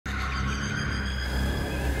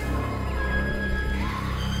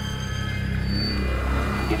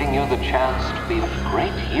giving you the chance to be of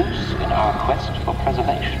great use in our quest for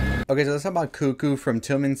preservation. Okay, so let's talk about Cuckoo from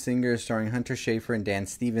Tilman Singer, starring Hunter Schafer and Dan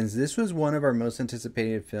Stevens. This was one of our most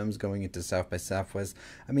anticipated films going into South by Southwest.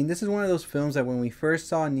 I mean, this is one of those films that when we first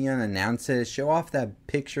saw Neon announce it, show off that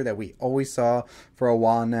picture that we always saw for a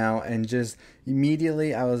while now, and just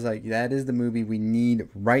immediately I was like, that is the movie we need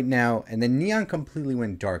right now. And then Neon completely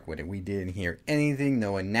went dark with it. We didn't hear anything,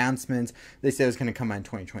 no announcements. They said it was going to come out in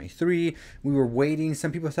 2023. We were waiting.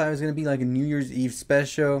 Some people thought it was going to be like a New Year's Eve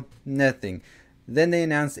special. Nothing. Then they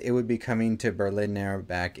announced it would be coming to Berlin now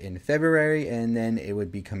back in February, and then it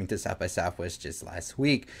would be coming to South by Southwest just last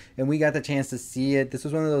week. And we got the chance to see it. This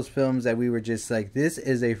was one of those films that we were just like, this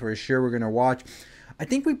is a for sure we're going to watch. I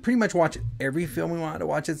think we pretty much watched every film we wanted to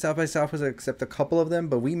watch at South by Southwest except a couple of them,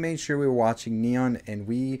 but we made sure we were watching Neon, and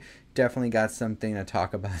we definitely got something to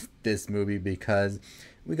talk about this movie because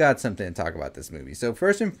we got something to talk about this movie. So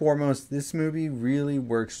first and foremost, this movie really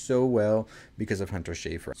works so well because of Hunter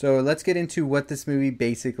Schafer. So let's get into what this movie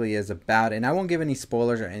basically is about. And I won't give any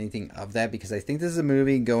spoilers or anything of that because I think this is a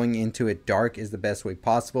movie going into it dark is the best way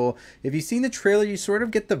possible. If you've seen the trailer, you sort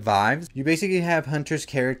of get the vibes. You basically have Hunter's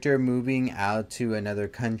character moving out to another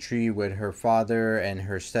country with her father and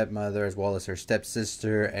her stepmother as well as her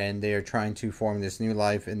stepsister, and they are trying to form this new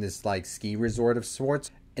life in this like ski resort of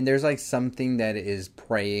sorts. And there's like something that is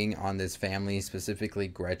preying on this family, specifically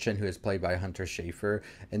Gretchen, who is played by Hunter Schafer.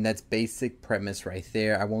 And that's basic premise right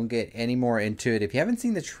there. I won't get any more into it. If you haven't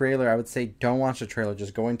seen the trailer, I would say don't watch the trailer.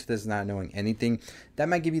 Just go into this not knowing anything. That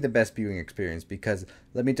might give you the best viewing experience because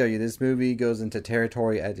let me tell you, this movie goes into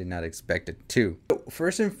territory I did not expect it to.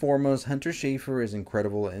 First and foremost, Hunter Schafer is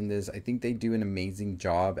incredible in this. I think they do an amazing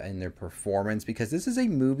job in their performance because this is a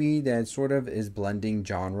movie that sort of is blending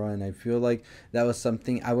genre, and I feel like that was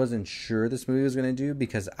something I wasn't sure this movie was going to do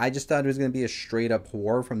because I just thought it was going to be a straight up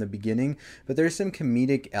horror from the beginning, but there's some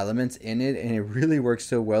comedic elements in it and it really works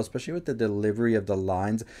so well, especially with the delivery of the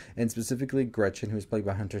lines, and specifically Gretchen, who's played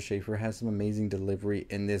by Hunter Schafer, has some amazing delivery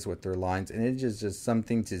in this with their lines, and it's just something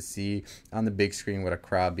to see on the big screen with a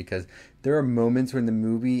crowd because there are moments when the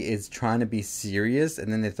movie is trying to be serious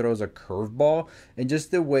and then it throws a curveball, and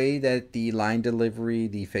just the way that the line delivery,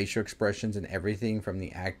 the facial expressions, and everything from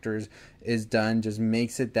the actors is done just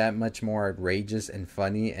makes it that much more outrageous and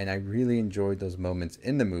funny, and I really enjoyed those moments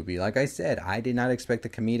in the movie. Like I said, I did not expect the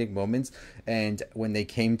comedic moments, and when they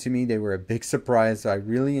came to me, they were a big surprise, so I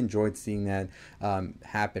really enjoyed seeing that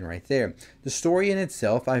happen right there. The story in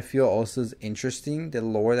itself, I feel also is interesting, the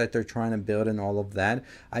lore that they're trying to build and all of that.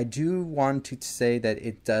 I do want to say that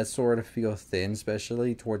it does sort of feel thin,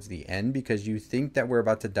 especially towards the end, because you think that we're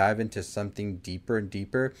about to dive into something deeper and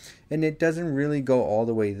deeper, and it doesn't really go all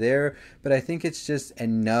the way there, but I think it's just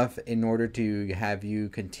enough in order to have you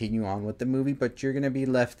continue on with the movie, but you're going to be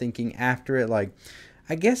left thinking after it like,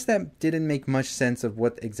 I guess that didn't make much sense of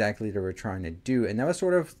what exactly they were trying to do. And that was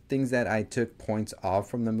sort of things that I took points off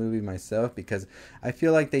from the movie myself because I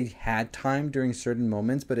feel like they had time during certain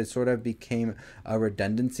moments, but it sort of became a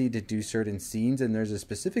redundancy to do certain scenes. And there's a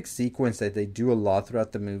specific sequence that they do a lot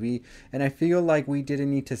throughout the movie, and I feel like we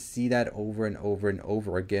didn't need to see that over and over and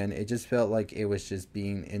over again. It just felt like it was just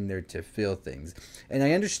being in there to fill things. And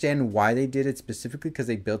I understand why they did it specifically because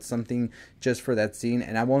they built something just for that scene.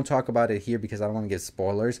 And I won't talk about it here because I don't want to get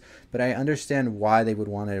spoilers, but I understand why they would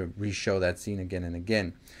want to re-show that scene again and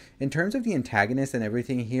again. In terms of the antagonist and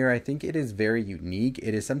everything here, I think it is very unique.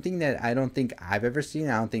 It is something that I don't think I've ever seen.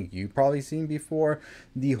 I don't think you've probably seen before.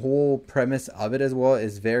 The whole premise of it as well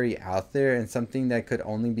is very out there and something that could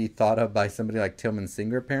only be thought of by somebody like Tilman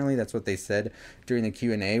Singer. Apparently, that's what they said during the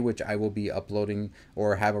Q&A, which I will be uploading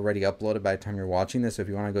or have already uploaded by the time you're watching this. So if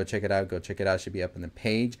you want to go check it out, go check it out. It should be up on the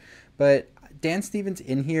page. But Dan Stevens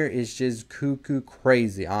in here is just cuckoo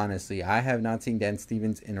crazy, honestly. I have not seen Dan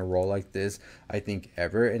Stevens in a role like this, I think,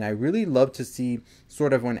 ever. And I really love to see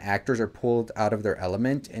sort of when actors are pulled out of their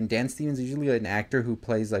element. And Dan Stevens is usually an actor who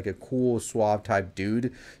plays like a cool, suave type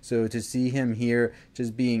dude. So to see him here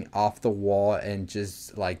just being off the wall and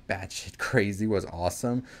just like batshit crazy was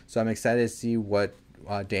awesome. So I'm excited to see what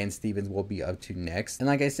Dan Stevens will be up to next. And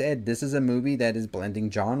like I said, this is a movie that is blending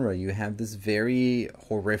genre. You have this very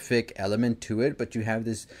horrific element to it, but you have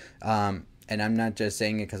this and I'm not just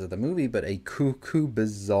saying it because of the movie, but a cuckoo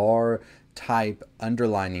bizarre type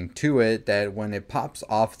underlining to it that when it pops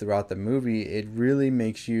off throughout the movie, it really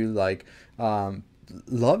makes you like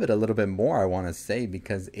love it a little bit more, I want to say,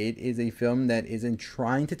 because it is a film that isn't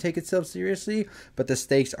trying to take itself seriously, but the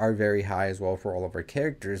stakes are very high as well for all of our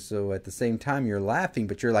characters. So at the same time, you're laughing,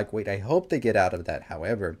 but you're like, wait, I hope they get out of that.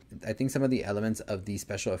 However, I think some of the elements of the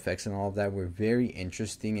special effects and all of that were very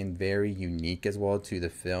interesting and very unique as well to the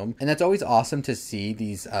film. And that's always awesome to see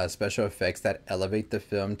these special effects that elevate the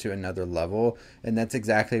film to another level. And that's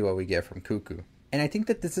exactly what we get from Cuckoo. And I think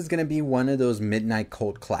that this is going to be one of those midnight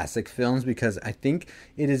cult classic films, because I think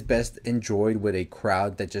it is best enjoyed with a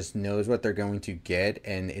crowd that just knows what they're going to get.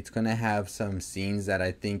 And it's going to have some scenes that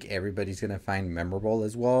I think everybody's going to find memorable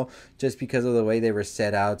as well, just because of the way they were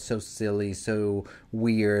set out. So silly, so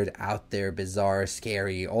weird, out there, bizarre,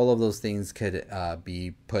 scary. All of those things could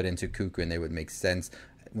be put into Cuckoo and they would make sense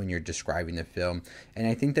when you're describing the film. And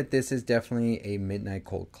I think that this is definitely a midnight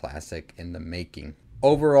cult classic in the making.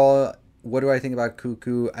 Overall, what do I think about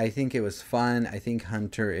Cuckoo? I think it was fun. I think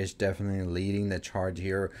Hunter is definitely leading the charge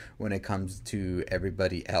here when it comes to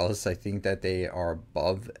everybody else. I think that they are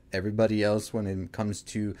above everybody else when it comes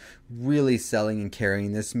to really selling and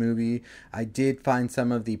carrying this movie. I did find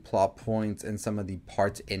some of the plot points and some of the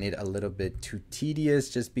parts in it a little bit too tedious,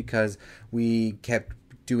 just because we kept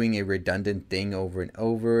doing a redundant thing over and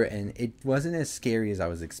over, and it wasn't as scary as I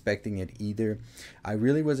was expecting it either. I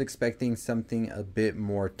really was expecting something a bit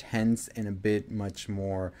more tense and a bit much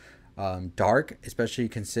more dark, especially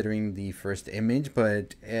considering the first image.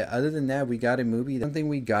 But other than that, we got a movie. I don't think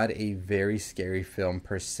we got a very scary film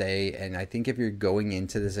per se, and I think if you're going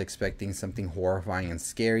into this expecting something horrifying and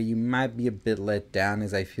scary, you might be a bit let down,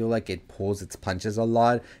 as I feel like it pulls its punches a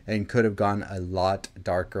lot and could have gone a lot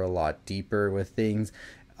darker, a lot deeper with things.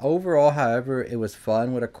 Overall, however, it was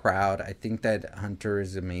fun with a crowd. I think that Hunter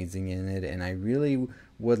is amazing in it, and I really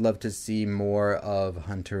would love to see more of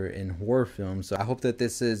Hunter in horror films. So I hope that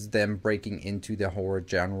this is them breaking into the horror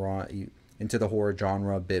genre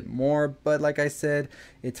a bit more. But like I said,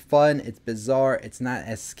 it's fun, it's bizarre, it's not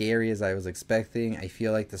as scary as I was expecting. I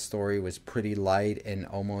feel like the story was pretty light and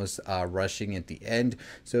almost rushing at the end,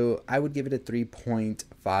 so I would give it a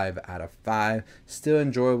 3.5 out of 5. Still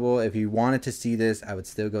enjoyable. If you wanted to see this, I would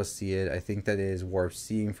still go see it. I think that it is worth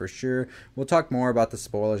seeing for sure. We'll talk more about the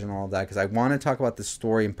spoilers and all of that, because I want to talk about the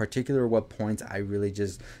story in particular, what points I really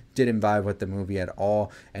just didn't vibe with the movie at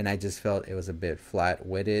all, and I just felt it was a bit flat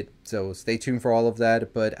with it. So stay tuned for all of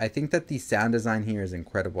that. But I think that the sound design here is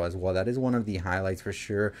incredible as well. That is one of the highlights for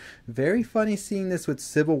sure. Very funny seeing this with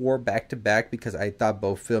Civil War back to back, because I thought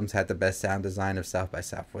both films had the best sound design of South by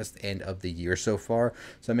Southwest and of the year so far.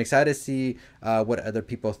 So I'm excited to see what other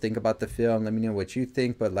people think about the film. Let me know what you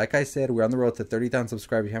think. But like I said, we're on the road to 30,000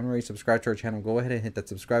 subscribers. If you haven't already subscribed to our channel, go ahead and hit that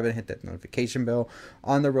subscribe and hit that notification bell.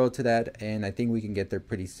 On the road to that, and I think we can get there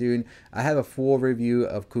pretty soon. I have a full review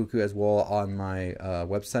of Cuckoo as well on my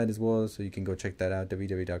website as well, so you can go check that out,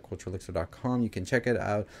 www.culturalixer.com. You can check it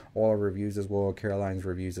out, all our reviews as well, Caroline's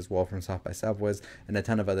reviews as well from South by Southwest, and a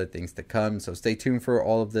ton of other things to come. So stay tuned for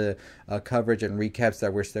all of the coverage and recaps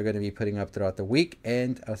that we're still going to be putting up throughout the week,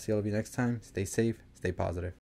 and I'll see all of you next time. Stay safe, stay positive.